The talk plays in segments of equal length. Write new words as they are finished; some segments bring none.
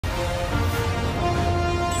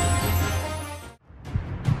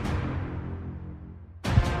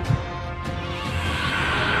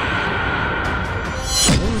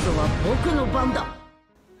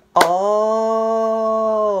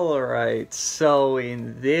Alright, so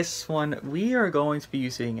in this one, we are going to be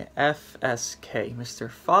using FSK, Mr.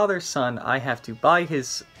 Father-Son. I have to buy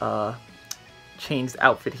his changed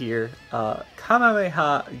outfit here,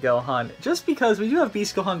 Kamehameha Gohan, just because we do have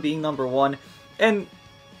Beast Gohan being #1, and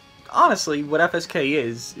honestly, what FSK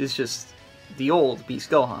is just the old Beast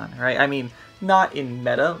Gohan, right? I mean, not in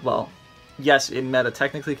meta, well, yes, in meta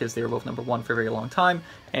technically, because they were both #1 for a very long time,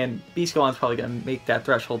 and Beast Gohan's probably going to make that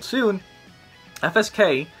threshold soon.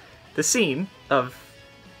 FSK, the scene of,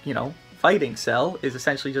 you know, fighting Cell is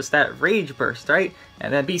essentially just that rage burst, right?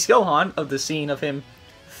 And then Beast Gohan, of the scene of him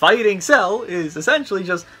fighting Cell, is essentially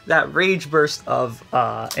just that rage burst of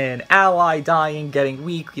an ally dying, getting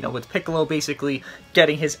weak, you know, with Piccolo basically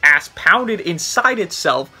getting his ass pounded inside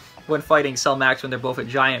itself when fighting Cell Max when they're both a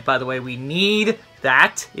giant. By the way, we need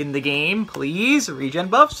that in the game, please. Regen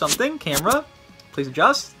buff, something. Camera, please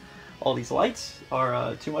adjust. All these lights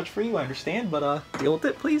are too much for you, I understand, but deal with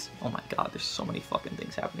it, please. Oh my god, there's so many fucking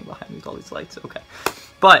things happening behind me with all these lights. Okay.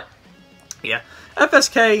 But, yeah.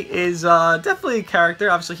 FSK is definitely a character.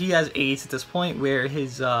 Obviously, he has AIDS at this point, where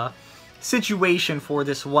his situation for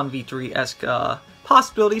this 1v3-esque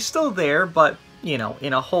possibility is still there, but, you know,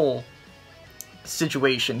 in a whole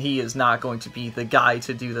situation, he is not going to be the guy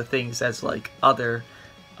to do the things as, like, other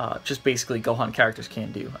just basically Gohan characters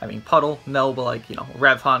can do. I mean, Puddle, no, but like, you know,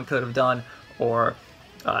 Revhan could have done, or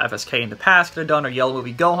FSK in the past could have done, or Yellow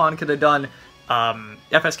Movie Gohan could have done.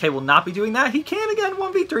 FSK will not be doing that. He can, again,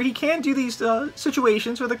 1v3. He can do these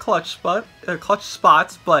situations with a clutch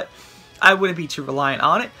spots, but I wouldn't be too reliant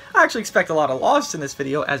on it. I actually expect a lot of losses in this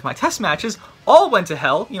video, as my test matches all went to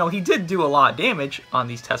hell. You know, he did do a lot of damage on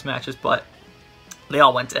these test matches, but they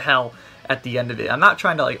all went to hell at the end of it. I'm not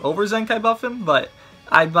trying to, like, over Zenkai buff him, but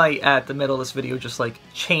I might, at the middle of this video, just, like,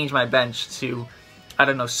 change my bench to, I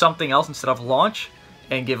don't know, something else instead of launch,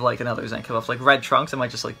 and give, like, another Zenkai buff. Like, Red Trunks, I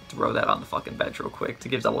might just, like, throw that on the fucking bench real quick to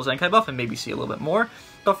give double Zenkai buff and maybe see a little bit more.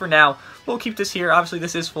 But for now, we'll keep this here. Obviously,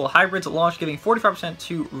 this is full hybrids at launch, giving 45%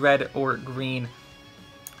 to red or green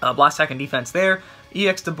blast attack and defense there.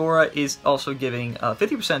 EX Deborah is also giving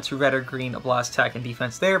 50% to red or green blast attack and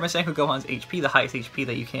defense there. Masenko Gohan's HP, the highest HP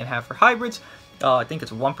that you can have for hybrids. I think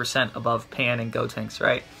it's 1% above Pan and Gotenks,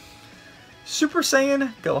 right? Super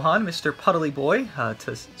Saiyan Gohan, Mr. Puddly Boy,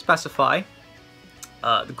 to specify.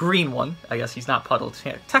 The green one, I guess he's not Puddle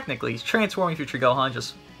technically. He's transforming Future Gohan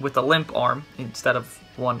just with a limp arm instead of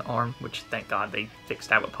one arm, which thank God they fixed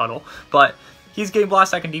that with Puddle. But he's getting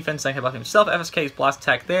blast attack and defense, Zenkai buff himself. FSK's blast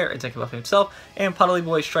attack there, and Zenkai buff himself. And Puddly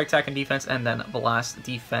Boy's strike attack and defense, and then blast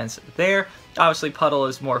defense there. Obviously, Puddle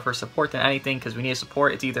is more for support than anything, because we need a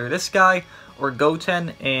support. It's either this guy or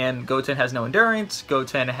Goten, and Goten has no endurance.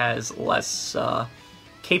 Goten has less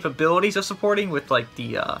capabilities of supporting with, like,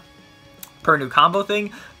 the per new combo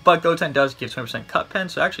thing, but Goten does give 20% cut pen,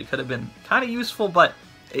 so actually could have been kind of useful, but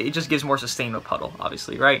it just gives more sustain with Puddle,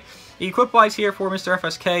 obviously, right? Equip-wise here for Mr.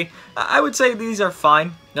 FSK, I would say these are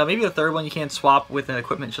fine. Now, maybe the third one you can't swap with an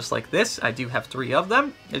equipment just like this. I do have 3 of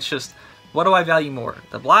them. It's just, what do I value more?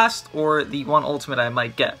 The Blast or the one ultimate I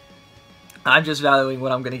might get? I'm just valuing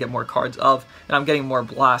what I'm going to get more cards of, and I'm getting more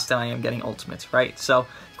Blast than I am getting ultimates, right? So,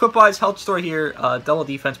 equip-wise, health store here, double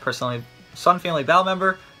defense, personally, Sun Family Battle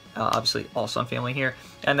Member, obviously all Sun Family here,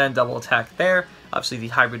 and then double attack there. Obviously the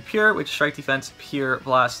Hybrid Pure, which is strike defense, pure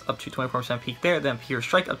blast up to 24% peak there, then pure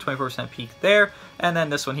strike up to 24% peak there, and then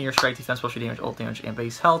this one here, strike defense, special damage, ult damage, and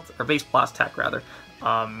base health, or base blast attack rather.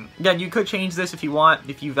 Again, you could change this if you want.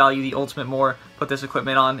 If you value the ultimate more, put this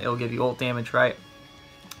equipment on, it'll give you ult damage, right?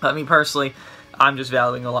 I mean, personally, I'm just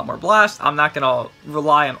valuing a lot more blast. I'm not going to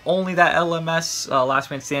rely on only that LMS,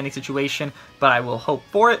 last man standing situation, but I will hope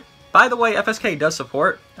for it. By the way, FSK does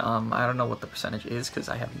support. I don't know what the percentage is because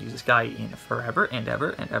I haven't used this guy in forever and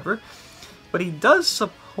ever and ever. But he does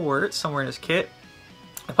support somewhere in his kit.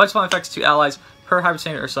 Applies flying effects to allies per Hybrid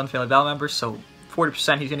Standard or Sun Family Battle members. So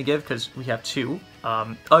 40% he's going to give because we have 2.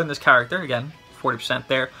 Other than this character, again, 40%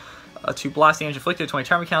 there. To blast damage inflicted 20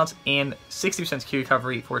 timer counts and 60% Q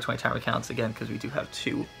recovery for 20 timer counts again because we do have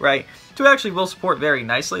 2, right? 2 actually will support very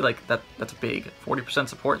nicely. Like that's a big 40%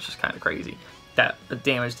 support. It's just kind of crazy that a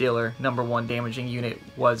damage dealer #1 damaging unit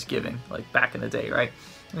was giving like back in the day, right?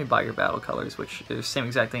 Let me buy your battle colors, which is the same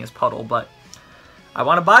exact thing as Puddle, but I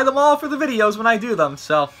want to buy them all for the videos when I do them,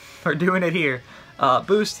 so we're doing it here.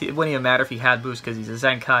 Boost, it wouldn't even matter if he had boost because he's a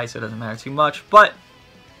Zenkai, so it doesn't matter too much. But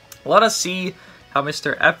let us see how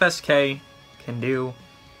Mr. FSK can do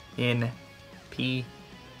in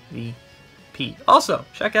PvP. Also,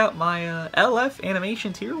 check out my LF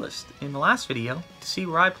animation tier list in the last video to see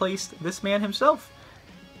where I placed this man himself.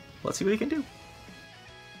 Let's see what he can do.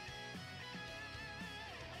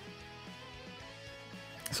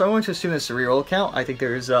 So I'm going to assume it's a reroll count. I think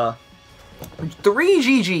there's 3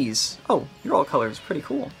 GGs. Oh, your all color is pretty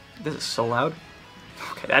cool. This is so loud.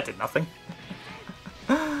 Okay, that did nothing.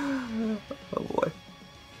 Oh boy.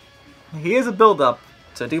 He is a build-up.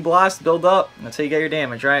 So do blast, build up, and that's how you get your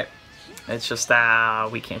damage, right? It's just,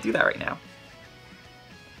 we can't do that right now.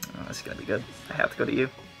 Oh, that's gonna be good. I have to go to you.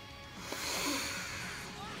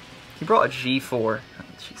 He brought a G4. Oh,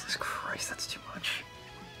 Jesus Christ, that's too much.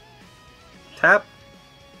 Tap.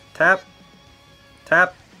 Tap.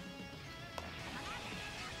 Tap.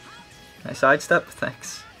 Can I sidestep?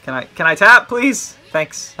 Thanks. Can I tap, please?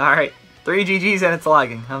 Thanks. Alright. 3 GGs and it's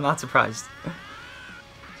lagging. I'm not surprised.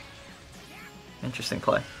 Interesting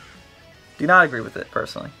play. Do not agree with it,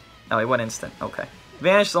 personally. Oh, he went instant. Okay.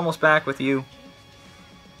 Vanish is almost back with you.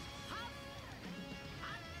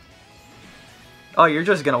 Oh, you're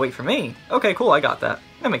just gonna wait for me? Okay, cool, I got that.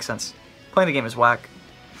 That makes sense. Playing the game is whack.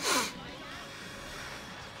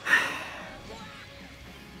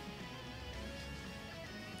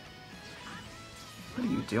 What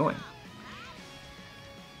are you doing?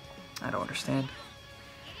 I don't understand.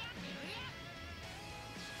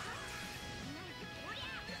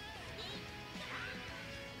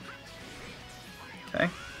 Okay.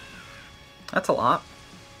 That's a lot.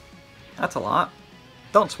 That's a lot.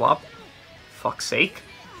 Don't swap. Fuck's sake.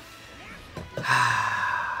 Thought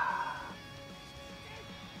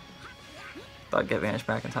I'd get Vanish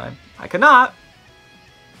back in time. I could not.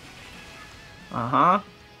 Uh-huh.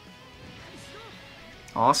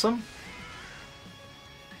 Awesome.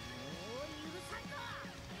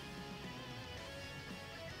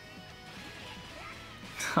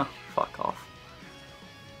 Fuck off.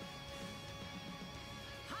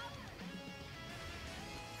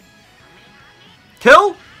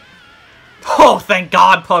 Kill? Oh, thank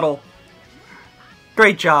God, Puddle.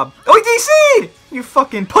 Great job. Oh, he DC'd! You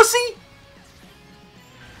fucking pussy!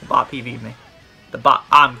 The bot PV'd me. The bot,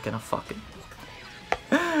 I'm gonna fucking...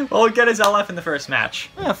 All we get is LF in the first match.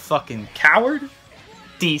 Yeah, fucking coward.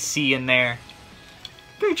 DC in there.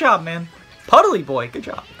 Great job, man. Puddly boy, good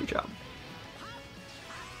job, good job.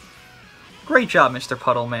 Great job, Mr.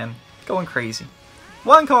 Puddle, man. Going crazy.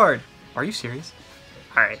 1 card. Are you serious?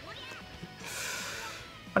 Alright.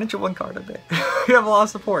 Why didn't you 1 card a bit? You have a lot of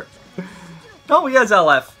support. Oh, he has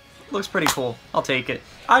LF. Looks pretty cool. I'll take it.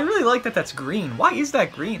 I really like that that's green. Why is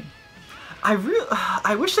that green? I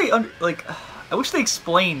wish they I wish they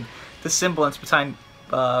explained the semblance behind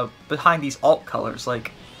these alt colors.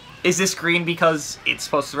 Like, is this green because it's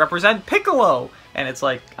supposed to represent Piccolo? And it's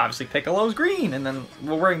like, obviously Piccolo's green, and then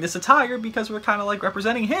we're wearing this attire because we're kind of like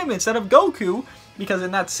representing him instead of Goku, because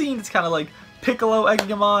in that scene it's kind of like Piccolo egging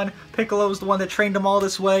him on, Piccolo's the one that trained him all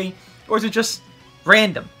this way, or is it just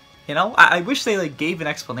random? You know, I wish they like gave an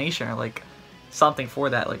explanation or like something for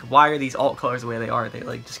that. Like, why are these alt colors the way they are? They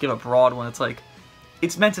like just give a broad one. It's like,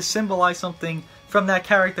 it's meant to symbolize something from that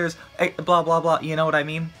character's blah blah blah. You know what I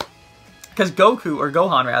mean? Because Goku, or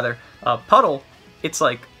Gohan rather, Puddle, it's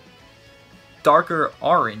like darker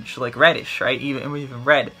orange, like reddish, right? Even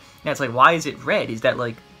red. And it's like, why is it red? Is that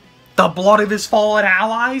like the blood of his fallen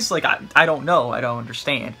allies? Like, I don't know. I don't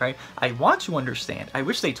understand, right? I want to understand. I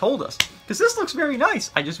wish they told us. Because this looks very nice.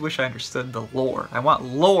 I just wish I understood the lore. I want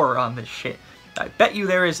lore on this shit. I bet you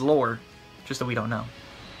there is lore, just that we don't know.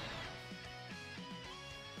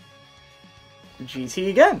 GT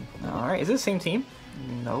again. Alright, is it the same team?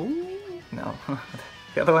 No. No.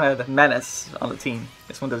 The other one had the Menace on the team.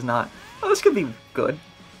 This one does not. Oh, this could be good.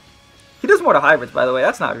 He does more to hybrids, by the way.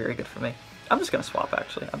 That's not very good for me. I'm just going to swap,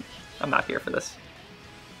 actually. I'm not here for this.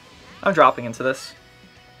 I'm dropping into this.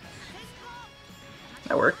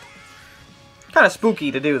 That worked. Kind of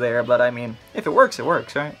spooky to do there, but I mean, if it works,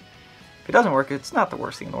 right? If it doesn't work, it's not the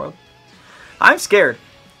worst thing in the world. I'm scared.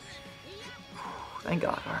 Thank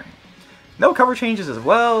God. Alright. No cover changes as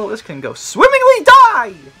well. This can go swimmingly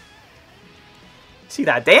die! See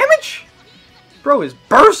that damage? Bro is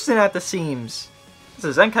bursting at the seams. This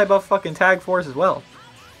is Zenkai buff fucking tag force as well.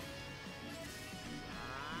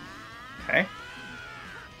 Okay.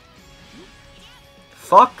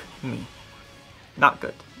 Fuck me. Not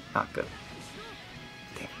good. Not good.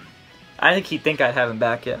 Damn. I think he'd think I'd have him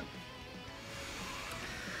back yet.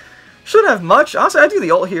 Shouldn't have much. Honestly, I'd do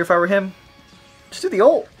the ult here if I were him. Just do the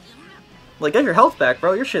ult. Like, get your health back,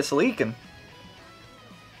 bro. Your shit's leaking.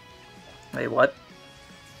 Wait, what?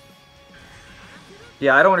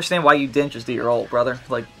 Yeah, I don't understand why you didn't just do your ult, brother.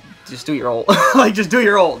 Like, just do your ult. Like, just do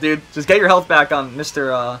your ult, dude. Just get your health back on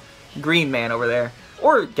Mr. Green Man over there.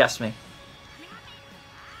 Or guess me.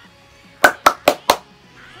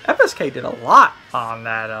 FSK did a lot on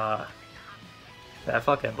that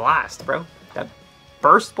fucking blast, bro. That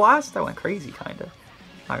burst blast? That went crazy, kinda.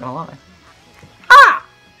 Not gonna lie. Ah!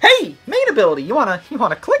 Hey! Main ability! You wanna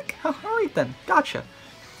click? Alright then. Gotcha.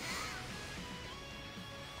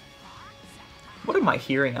 What am I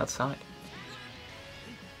hearing outside?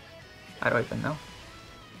 I don't even know.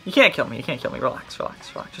 You can't kill me. You can't kill me. Relax,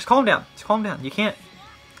 relax, relax. Just calm down. Just calm down. You can't...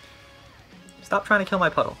 Stop trying to kill my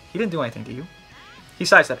puddle. He didn't do anything to you. He's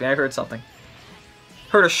sidestepping. I heard something.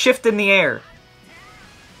 Heard a shift in the air.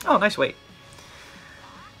 Oh, nice weight.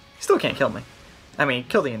 Still can't kill me. I mean,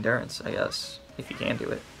 kill the endurance, I guess. If you can do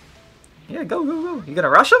it. Yeah, go, go, go. You gonna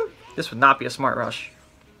rush him? This would not be a smart rush.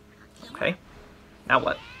 Okay. Now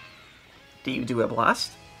what? Do you do a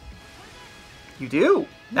blast? You do.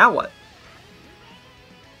 Now what?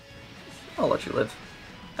 I'll let you live.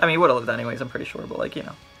 I mean, you would have lived anyways, I'm pretty sure, but like, you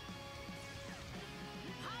know.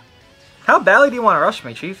 How badly do you want to rush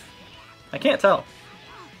me, Chief? I can't tell.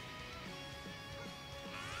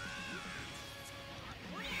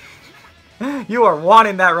 You are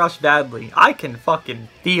wanting that rush badly. I can fucking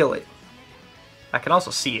feel it. I can also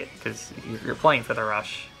see it, because you're playing for the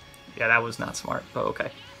rush. Yeah, that was not smart, but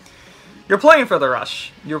okay. You're playing for the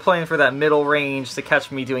rush. You're playing for that middle range to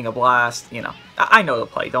catch me doing a blast. You know, I know the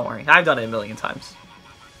play, don't worry. I've done it a million times.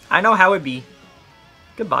 I know how it be.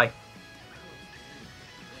 Goodbye.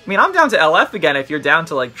 I mean, I'm down to LF again if you're down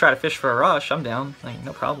to, like, try to fish for a rush. I'm down. Like,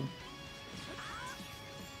 no problem.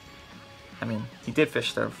 I mean, he did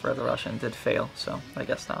fish there for the rush and did fail, so I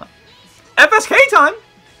guess not. FSK time!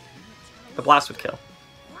 The blast would kill.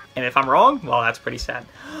 And if I'm wrong, well, that's pretty sad.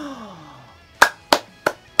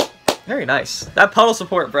 Very nice. That puddle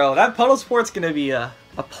support, bro. That puddle support's gonna be a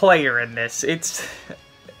player in this. It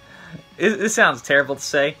sounds terrible to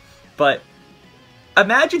say, but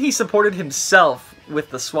imagine he supported himself with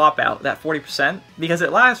the swap out, that 40%, because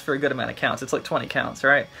it lasts for a good amount of counts. It's like 20 counts,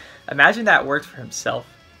 right? Imagine that worked for himself.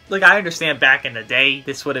 Like, I understand back in the day,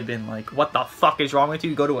 this would have been like, what the fuck is wrong with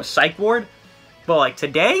you? Go to a psych ward? But like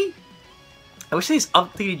today, I wish these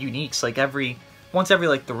updated uniques like once every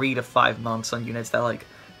like 3 to 5 months on units that like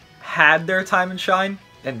had their time and shine.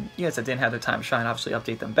 And units that didn't have their time and shine, obviously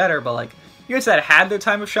update them better, but like units that had their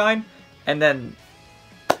time of shine, and then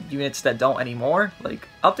units that don't anymore, like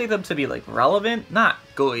update them to be like relevant, not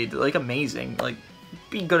good, like amazing, like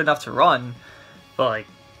be good enough to run, but like,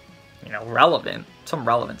 you know, relevant, some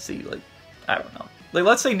relevancy, like, I don't know. Like,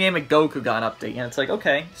 let's say name it Goku got an update, and it's like,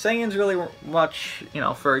 okay, Saiyan's really much, you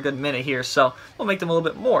know, for a good minute here, so we'll make them a little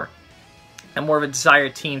bit more. And more of a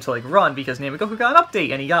desired team to, like, run, because name it Goku got an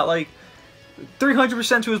update, and he got, like,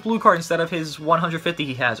 300% to his blue card instead of his 150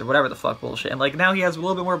 he has, or whatever the fuck bullshit. And, like, now he has a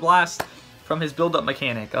little bit more blast from his build-up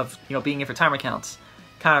mechanic of, you know, being in for timer counts.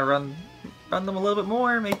 Kind of run them a little bit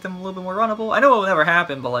more, make them a little bit more runnable. I know it will never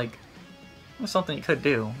happen, but, like, it's something you could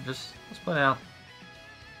do. Just put it out.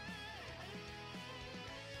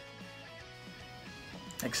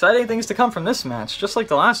 Exciting things to come from this match, just like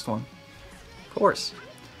the last one. Of course.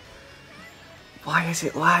 Why is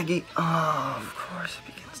it laggy? Oh, of course it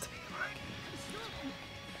begins to be laggy.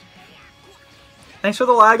 Thanks for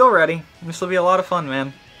the lag already. This will be a lot of fun,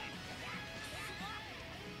 man.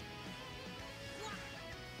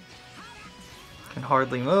 Can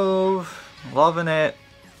hardly move. Loving it.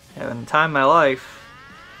 Having the time of my life.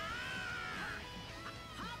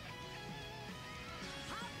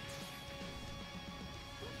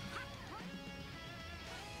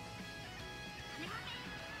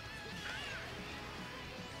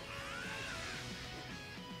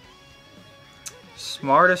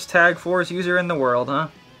 Smartest Tag Force user in the world, huh?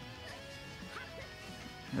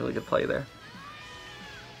 Really good play there.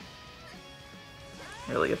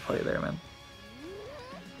 Really good play there, man.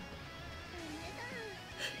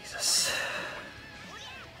 Jesus.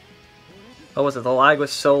 What was it? The lag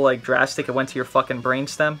was so, like, drastic it went to your fucking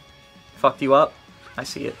brainstem? Fucked you up? I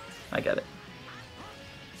see it. I get it.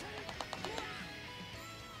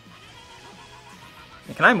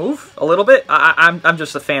 Can I move a little bit? I'm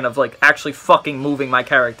just a fan of, like, actually fucking moving my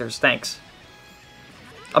characters. Thanks.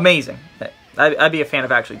 Amazing. I'd be a fan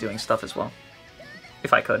of actually doing stuff as well.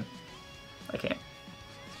 If I could. I can't.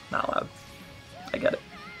 Not allowed. I get it.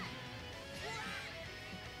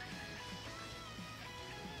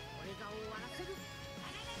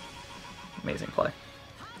 Amazing play.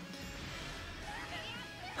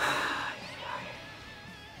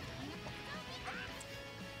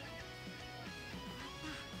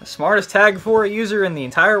 The smartest tag for user in the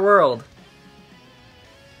entire world.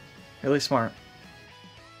 Really smart.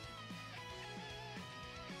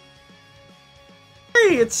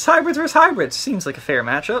 Hey, it's hybrids versus hybrids. Seems like a fair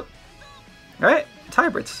matchup. Right? It's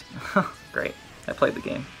hybrids. Great. I played the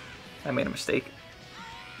game. I made a mistake.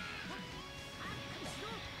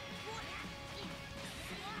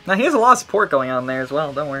 Now, he has a lot of support going on there as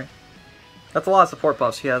well, don't worry. That's a lot of support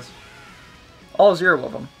buffs he has. All 0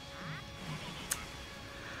 of them.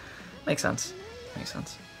 Makes sense. Makes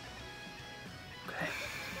sense. Okay.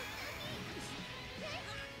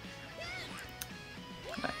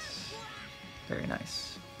 Nice. Very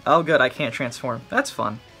nice. Oh, good, I can't transform. That's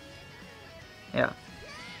fun. Yeah.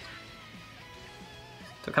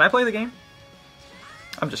 So, can I play the game?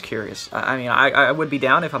 I'm just curious. I mean, I would be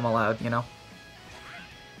down if I'm allowed, you know?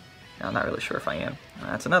 I'm not really sure if I am.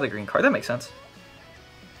 That's another green card. That makes sense.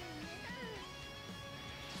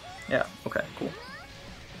 Yeah, okay, cool.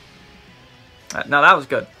 No, that was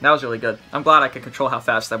good. That was really good. I'm glad I could control how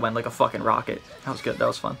fast that went like a fucking rocket. That was good. That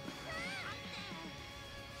was fun.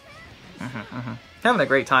 Having a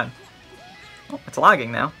great time. Oh, it's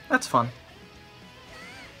lagging now. That's fun.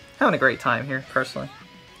 Having a great time here, personally.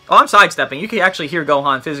 Oh, I'm sidestepping. You can actually hear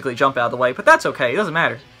Gohan physically jump out of the way, but that's okay. It doesn't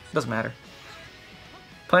matter. It doesn't matter.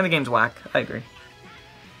 Playing the game's whack. I agree.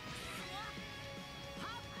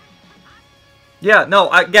 Yeah, no,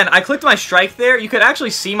 again, I clicked my strike there. You could actually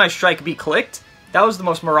see my strike be clicked. That was the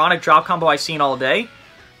most moronic drop combo I've seen all day.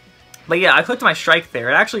 But yeah, I clicked my strike there.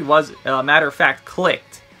 It actually was, matter of fact,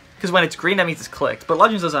 clicked. Because when it's green, that means it's clicked. But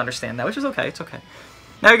Legends doesn't understand that, which is okay. It's okay.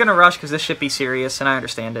 Now you're going to rush because this should be serious, and I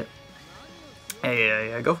understand it.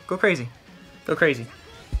 Yeah. Go crazy. Go crazy.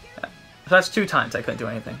 Yeah. So that's 2 times I couldn't do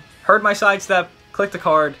anything. Heard my sidestep, clicked the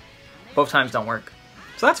card. Both times don't work.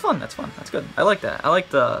 So that's fun. That's fun. That's good. I like that. I like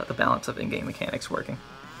the balance of in-game mechanics working.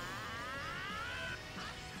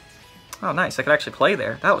 Oh, nice. I could actually play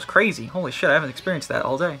there. That was crazy. Holy shit, I haven't experienced that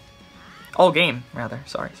all day. All game, rather.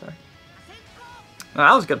 Sorry. No,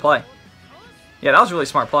 that was a good play. Yeah, that was a really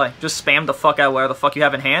smart play. Just spam the fuck out whatever the fuck you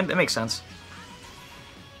have in hand. It makes sense.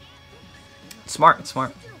 It's smart. It's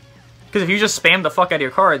smart. Because if you just spam the fuck out of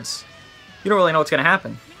your cards, you don't really know what's going to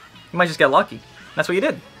happen. You might just get lucky. That's what you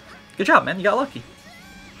did. Good job, man. You got lucky.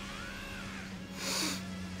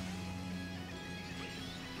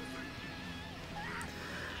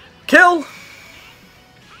 Kill!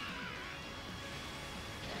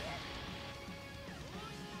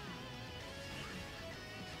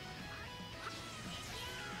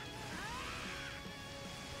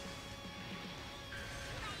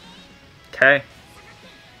 Okay.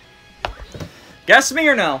 Guess me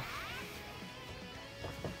or no?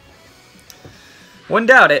 Wouldn't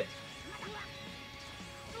doubt it.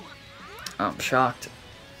 I'm shocked.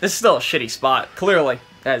 This is still a shitty spot, clearly,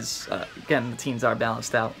 as, again, the teams are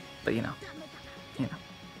balanced out. But, you know.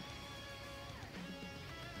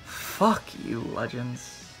 Fuck you,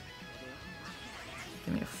 Legends.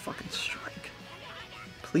 Give me a fucking strike.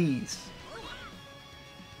 Please.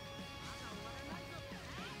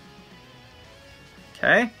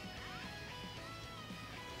 Okay.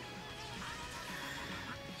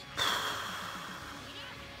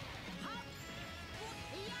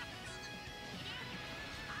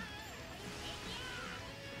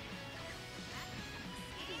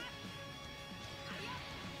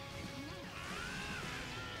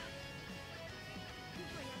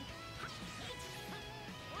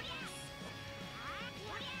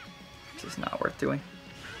 This is not worth doing.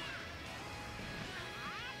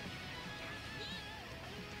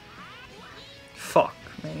 Fuck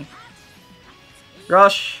me.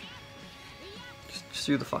 Rush! Just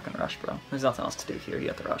do the fucking rush, bro. There's nothing else to do here. You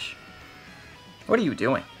have to rush. What are you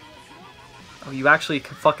doing? Oh, you actually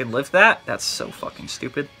can fucking live that? That's so fucking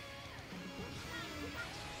stupid.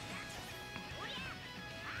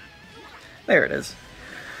 There it is.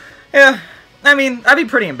 Yeah, I mean, I'd be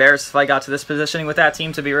pretty embarrassed if I got to this positioning with that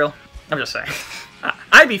team, to be real. I'm just saying.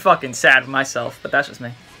 I'd be fucking sad myself, but that's just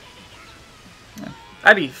me. Yeah.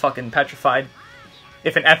 I'd be fucking petrified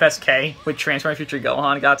if an FSK with Transform Future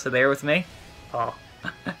Gohan got to there with me. Oh,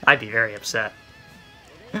 I'd be very upset.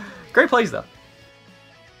 Great plays, though.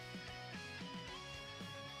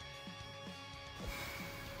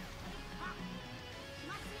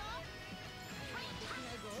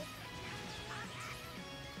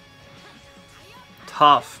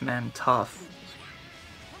 Tough, man, tough.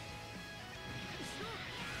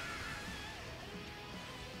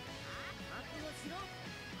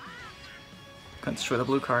 Couldn't destroy the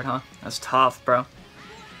blue card, huh? That's tough, bro.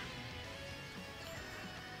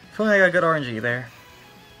 If only I got good RNG there.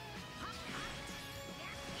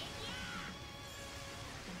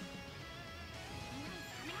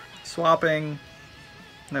 Swapping.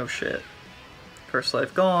 No shit. First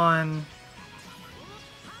life gone.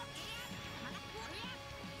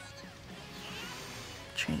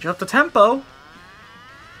 Change up the tempo.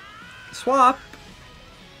 Swap.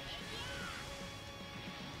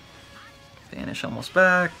 Vanish almost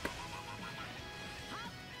back.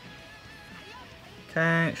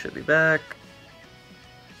 Okay, should be back.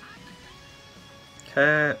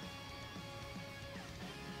 Okay.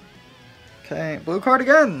 Okay, blue card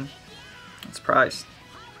again. I'm surprised.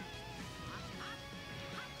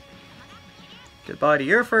 Goodbye to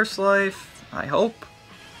your first life, I hope.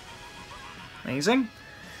 Amazing.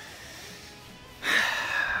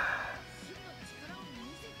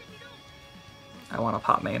 I want a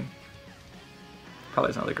pop main. Probably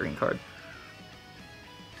has another green card.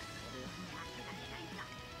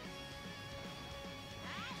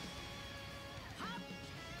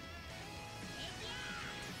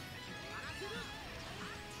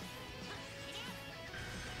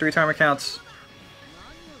 Three timer counts.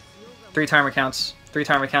 Three timer counts. Three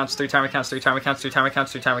timer counts. Three timer counts. Three timer counts. Three timer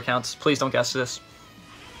counts. Three timer counts. Please don't guess this.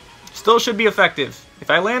 Still should be effective. If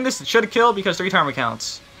I land this, it should kill because three timer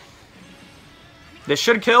counts. This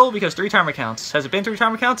should kill because three timer counts. Has it been three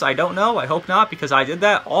timer counts? I don't know. I hope not because I did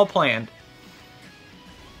that all planned.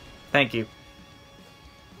 Thank you.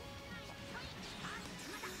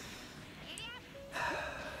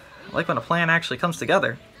 I like when a plan actually comes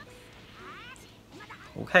together.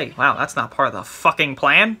 Okay, wow, that's not part of the fucking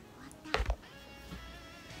plan.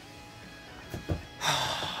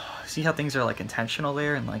 See how things are like intentional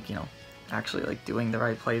there and like, you know, actually like doing the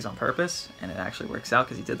right plays on purpose, and it actually works out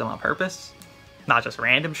because he did them on purpose. Not just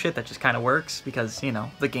random shit that just kind of works because, you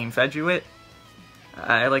know, the game fed you it.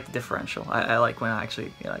 I like the differential. I like when I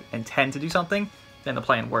actually, you know, intend to do something, then the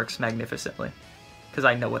plan works magnificently because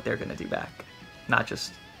I know what they're going to do back. Not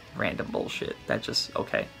just random bullshit that just,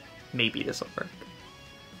 okay, maybe this will work.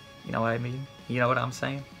 You know what I mean? You know what I'm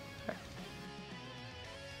saying? Right.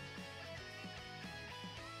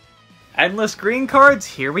 Endless green cards,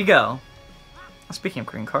 here we go. Speaking of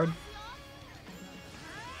green card.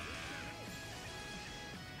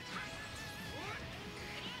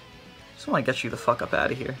 Just want to get you the fuck up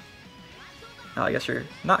out of here. Oh, I guess you're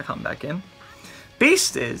not coming back in.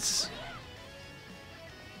 Beast is...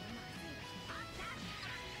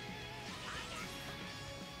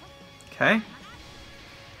 Okay.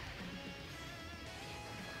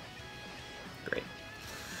 Great.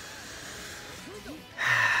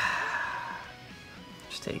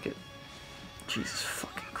 Just take it. Jesus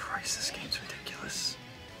fucking Christ, this game's ridiculous.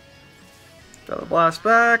 Throw the blast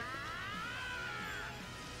back.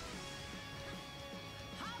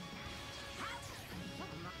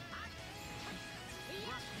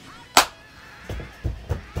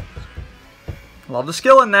 Love the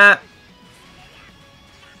skill in that.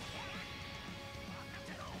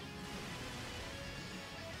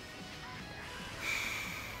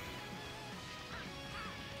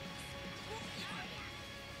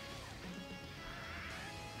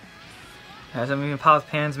 Hasn't even popped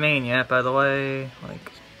Pan's main yet, by the way.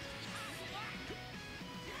 Like,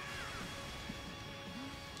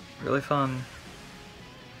 really fun.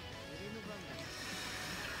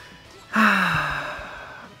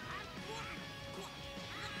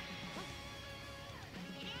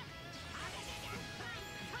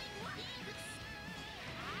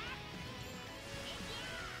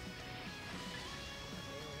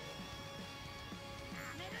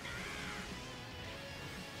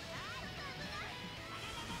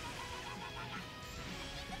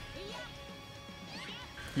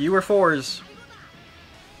 You were fours.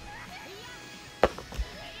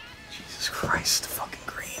 Jesus Christ, fucking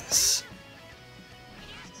greens.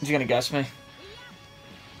 You gonna guess me?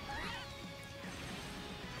 Oh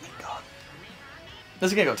my God.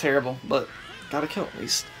 This is gonna go terrible, but gotta kill at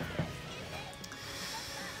least.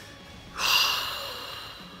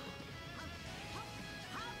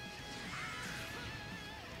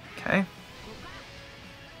 Okay.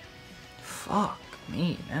 Fuck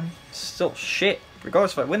me, man. Still shit.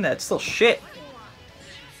 Regardless if I win that, it's still shit.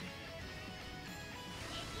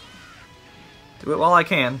 Do it while I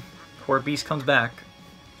can, before Beast comes back.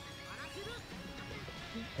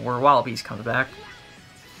 Or while Beast comes back.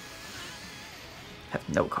 Have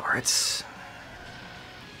no cards.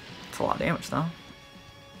 It's a lot of damage, though.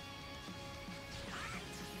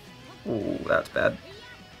 Ooh, that's bad.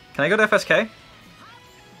 Can I go to FSK?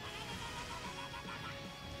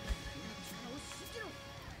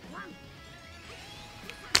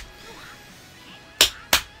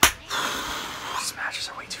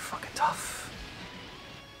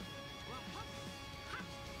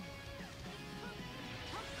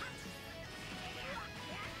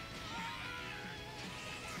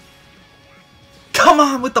 Come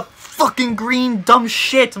on with the fucking green dumb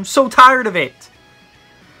shit. I'm so tired of it.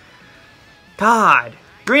 God.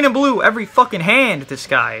 Green and blue every fucking hand, this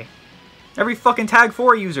guy. Every fucking tag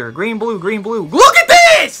 4 user. Green, blue, green, blue. Look at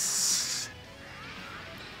this!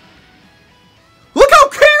 Look how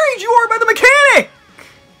carried you are by the mechanic!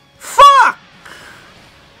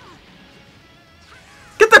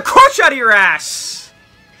 the crutch out of your ass!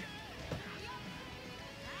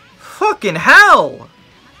 Fucking hell!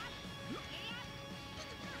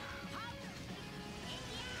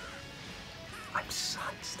 I'm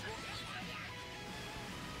sized.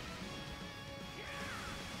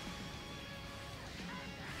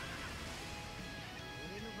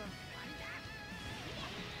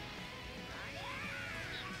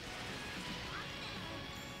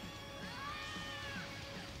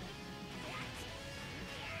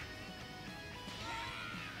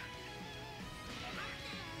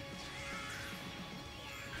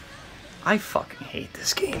 I fucking hate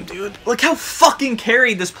this game, dude. Look how fucking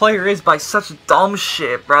carried this player is by such dumb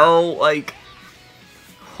shit, bro. Like,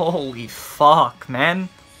 holy fuck, man.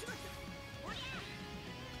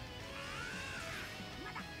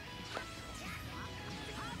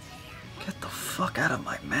 Get the fuck out of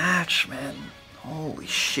my match, man. Holy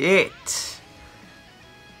shit.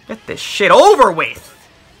 Get this shit over with.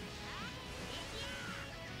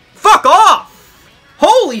 Fuck off!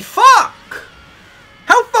 Holy fuck!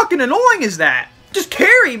 How fucking annoying is that? Just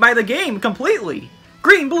carried by the game completely.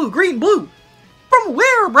 Green, blue, green, blue. From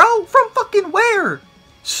where, bro? From fucking where?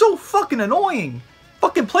 So fucking annoying.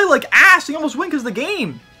 Fucking play like ass. You almost win because of the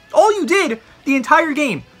game. All you did the entire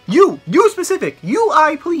game. You specific.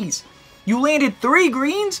 I please. You landed 3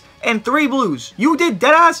 greens and 3 blues. You did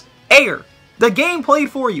deadass air. The game played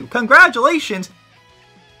for you. Congratulations.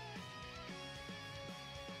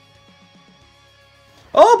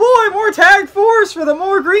 Oh boy, more tag force for the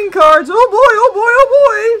more green cards. Oh boy, oh boy,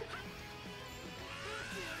 oh boy.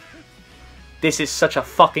 This is such a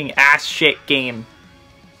fucking ass shit game.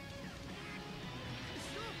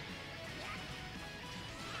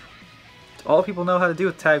 All people know how to do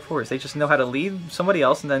with tag force. They just know how to lead somebody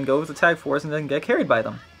else and then go with the tag force and then get carried by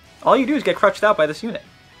them. All you do is get crutched out by this unit.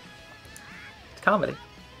 It's comedy.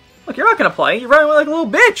 Look, you're not gonna play. You're running like a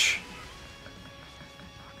little bitch.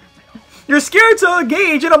 You're scared to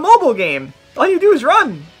engage in a mobile game. All you do is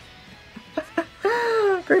run.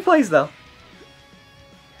 Great plays, though.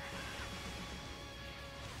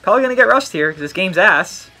 Probably gonna get rushed here, because this game's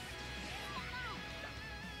ass.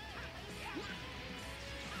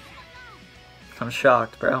 I'm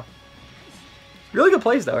shocked, bro. Really good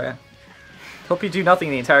plays, though, yeah. Hope you do nothing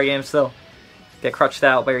the entire game still. Get crutched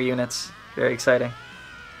out by your units. Very exciting.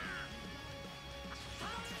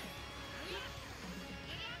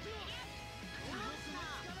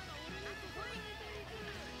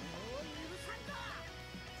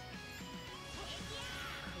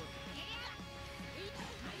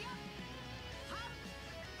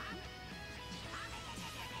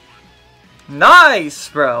 Nice,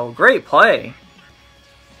 bro. Great play.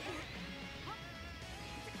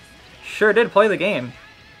 Sure did play the game.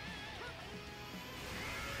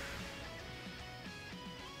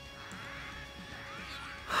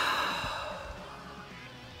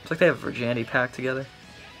 It's like they have a virginity pact together.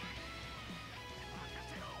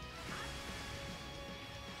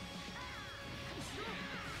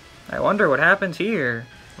 I wonder what happens here.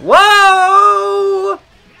 Whoa!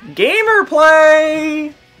 Gamer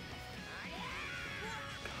play!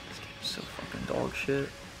 Dog shit.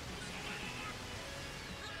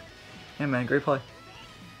 Yeah, man, great play.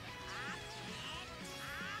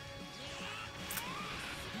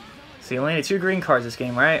 So you landed 2 green cards this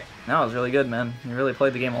game, right? That was really good, man. You really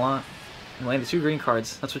played the game a lot. You landed 2 green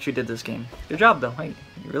cards. That's what you did this game. Good job, though. Hey,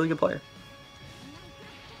 you're a really good player.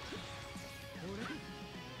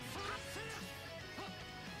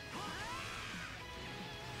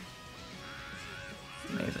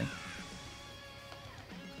 Amazing.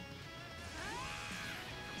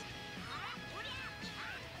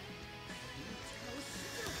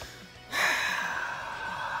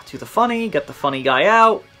 Do the funny, get the funny guy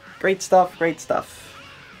out. Great stuff, great stuff.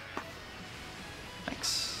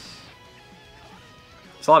 Thanks.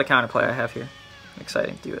 There's a lot of counterplay I have here.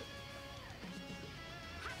 Exciting to do it.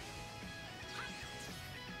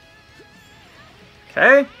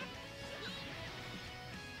 Okay.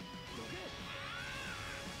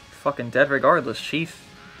 Fucking dead regardless, chief.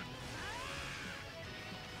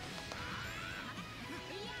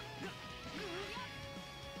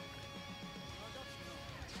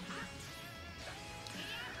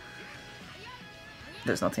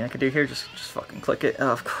 There's nothing I can do here, just fucking click it. Oh,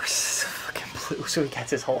 of course, fucking blue, so he gets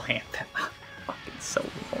his whole hand. Fucking so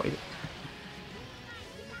annoyed.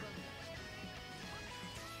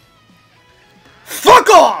 Fuck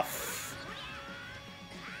off!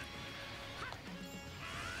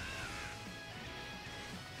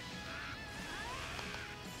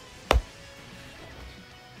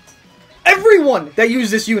 Everyone that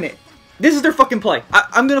used this unit, this is their fucking play.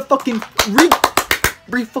 I'm gonna fucking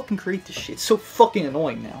Re-fucking create this shit. It's so fucking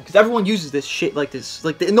annoying now. Because everyone uses this shit like this.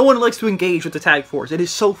 Like, no one likes to engage with the tag force. It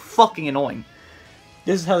is so fucking annoying.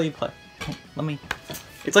 This is how they play. Let me...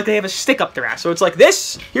 It's like they have a stick up their ass. So it's like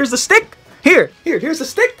this. Here's the stick. Here's the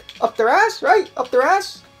stick. Up their ass, right? Up their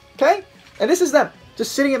ass. Okay? And this is them.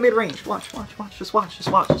 Just sitting at mid-range. Watch. Just watch. This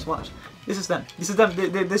is them. This is them.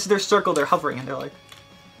 This is their circle. They're hovering and they're like...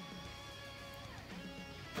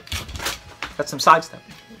 That's some sidestep.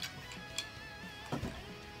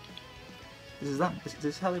 This is them. This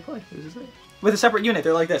is how they play. This is it. With a separate unit,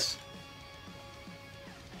 they're like this.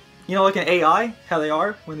 You know, like an AI, how they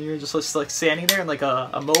are when you're just like standing there in like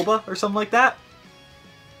a MOBA or something like that.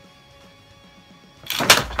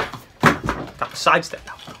 Got the sidestep.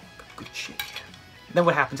 Oh, good shit. Then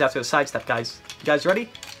what happens after the sidestep, guys? You guys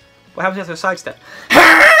ready? What happens after the sidestep?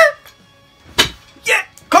 Yeah,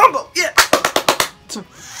 combo. Yeah. It's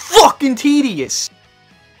fucking tedious.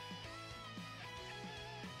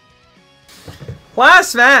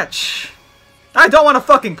 Last match. I don't want to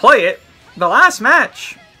fucking play it. The last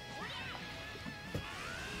match.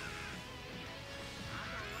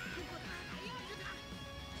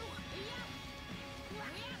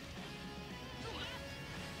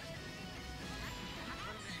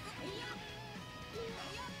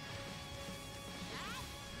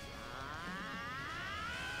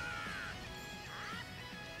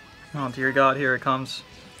 Oh dear God, here it comes.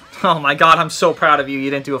 Oh my God, I'm so proud of you. You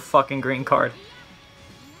didn't do a fucking green card.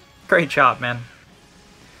 Great job, man.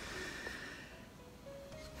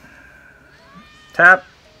 Tap.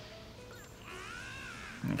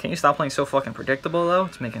 Can you stop playing so fucking predictable, though?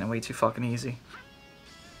 It's making it way too fucking easy.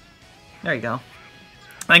 There you go.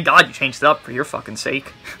 Thank God you changed it up for your fucking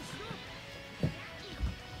sake.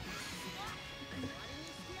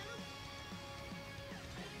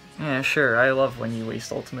 Yeah, sure. I love when you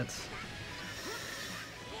waste ultimates.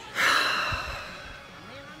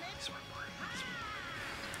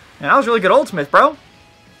 Yeah, that was really good ultimate, bro.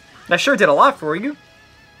 That sure did a lot for you.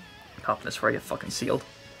 Popping this before I get fucking sealed.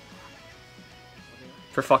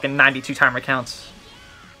 For fucking 92 timer counts.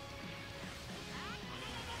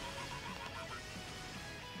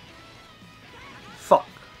 Fuck.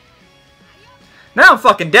 Now I'm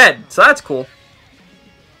fucking dead, so that's cool.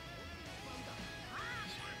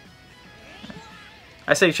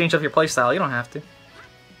 I say you change up your playstyle. You don't have to.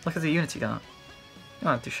 Look at the units you got. You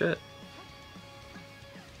don't have to do shit.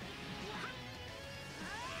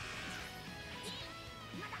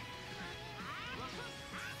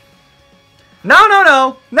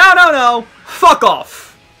 No. Fuck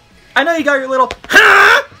off. I know you got your little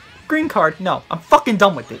green card. No, I'm fucking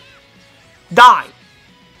done with it. Die.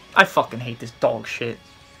 I fucking hate this dog shit.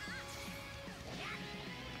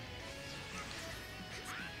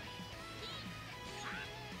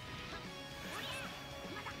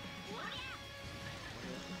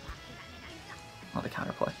 A lot of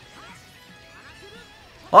counterplay.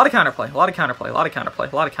 A lot of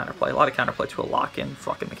counterplay to a lock-in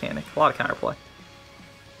fucking mechanic. A lot of counterplay.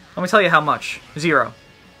 Let me tell you how much. 0.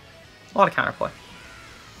 A lot of counterplay.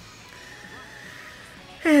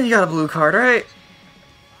 And you got a blue card, right?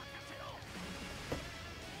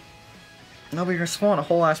 Nobody gonna spawn a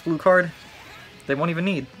whole ass blue card. They won't even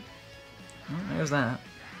need. Well, there's that.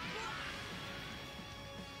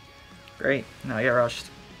 Great. Now I get rushed.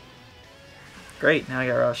 Great. Now I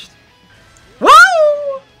get rushed. Woo!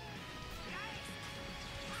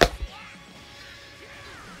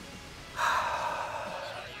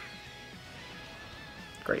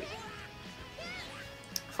 Great.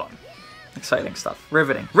 Fun. Exciting stuff.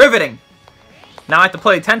 Riveting. Riveting! Now I have to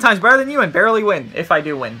play 10 times better than you and barely win, if I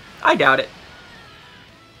do win. I doubt it.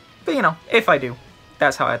 But you know, if I do,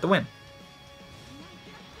 that's how I have to win.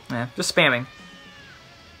 Yeah, just spamming.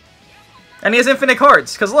 And he has infinite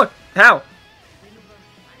cards, because look, how?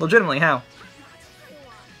 Legitimately, how?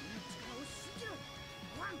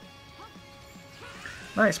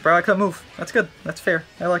 Nice, bro, I couldn't move. That's good. That's fair.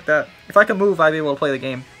 I like that. If I can move, I'd be able to play the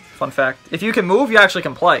game. Fun fact. If you can move, you actually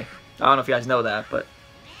can play. I don't know if you guys know that, but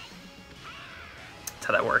that's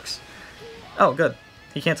how that works. Oh, good.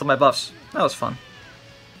 He canceled my buffs. That was fun.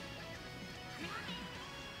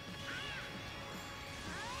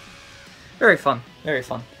 Very fun. Very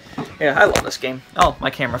fun. Yeah, I love this game. Oh, my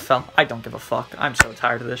camera fell. I don't give a fuck. I'm so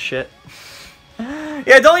tired of this shit.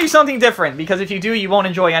 Yeah, don't use something different, because if you do, you won't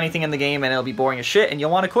enjoy anything in the game, and it'll be boring as shit, and you'll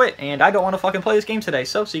want to quit, and I don't want to fucking play this game today,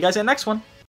 so see you guys in the next one.